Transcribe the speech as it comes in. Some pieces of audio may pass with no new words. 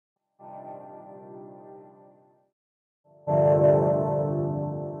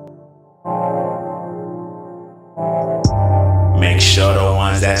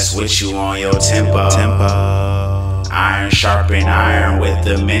ones that switch you on your tempo. Iron sharpen iron with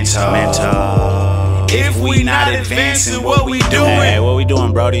the mental. If we not advancing, what we doing? Hey, what we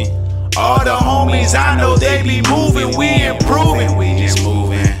doing, Brody? All the homies I know, they be moving. We improving, we just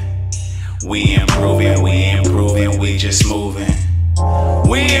moving. We improving, we just moving.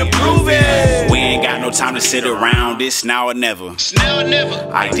 We improving. We ain't got no time to sit around, it's now or never. It's now or never.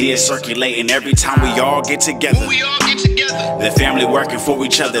 Ideas circulating every time we all get together. When we all get together. The family working for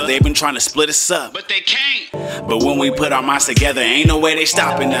each other, they've been trying to split us up, but they can't. But when we put our minds together, ain't no way they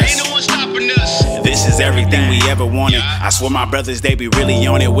stopping us. Ain't no one stopping us. This is everything we ever wanted. I swear my brothers, they be really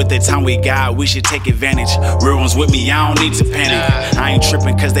on it. With the time we got, we should take advantage. Real ones with me, I don't need to panic. I ain't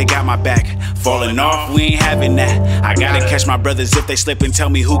tripping cause they got my back. Falling off, we ain't having that. I gotta catch my brothers if they slip and tell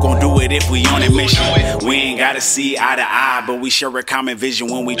me who gon' do it if we on a mission. We ain't gotta see eye to eye, but we share a common vision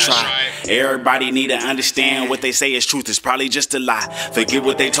when we try. Everybody need to understand what they say is truth, it's probably just a lie. Forget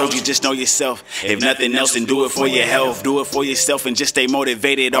what they told you, just know yourself. If nothing else, then do it for your health. Do it for yourself and just stay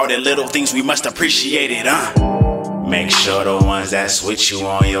motivated. All the little things, we must appreciate it, Make sure the ones that switch you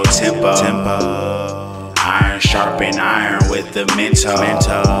on your tempo. Iron sharpen iron with the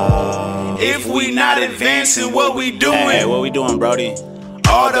mental. If we not advancing, what we doing? Hey, what we doing, Brody?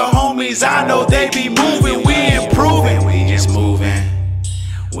 All the homies I know, they be moving. We improving, we just moving.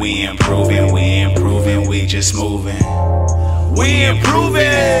 We improving, we just moving. We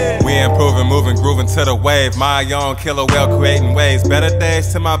improving. We improving, moving, grooving to the wave. My own killer whale creating waves. Better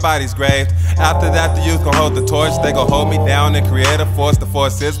days till my body's graved. After that, the youth gon' hold the torch. They gon' hold me down and create a force. The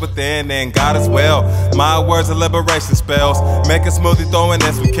force is within and God as well. My words are liberation spells. Make a smoothie, throwing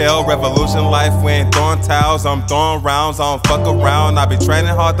in some kale. Revolution life, we ain't throwing towels. I'm throwing rounds, I don't fuck around. I be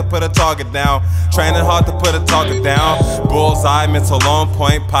training hard to put a target down. Training hard to put a target down. Bullseye, mental on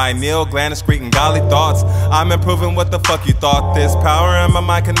point. Pineal gland, excreting golly thoughts. I'm improving what the fuck you thought. This power in my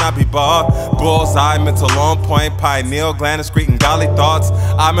mind cannot be bought. Bullseye, mental on point. Pineal gland, excreting golly thoughts.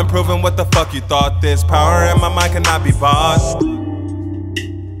 I'm improving what the fuck you thought. This power in my mind cannot be bought.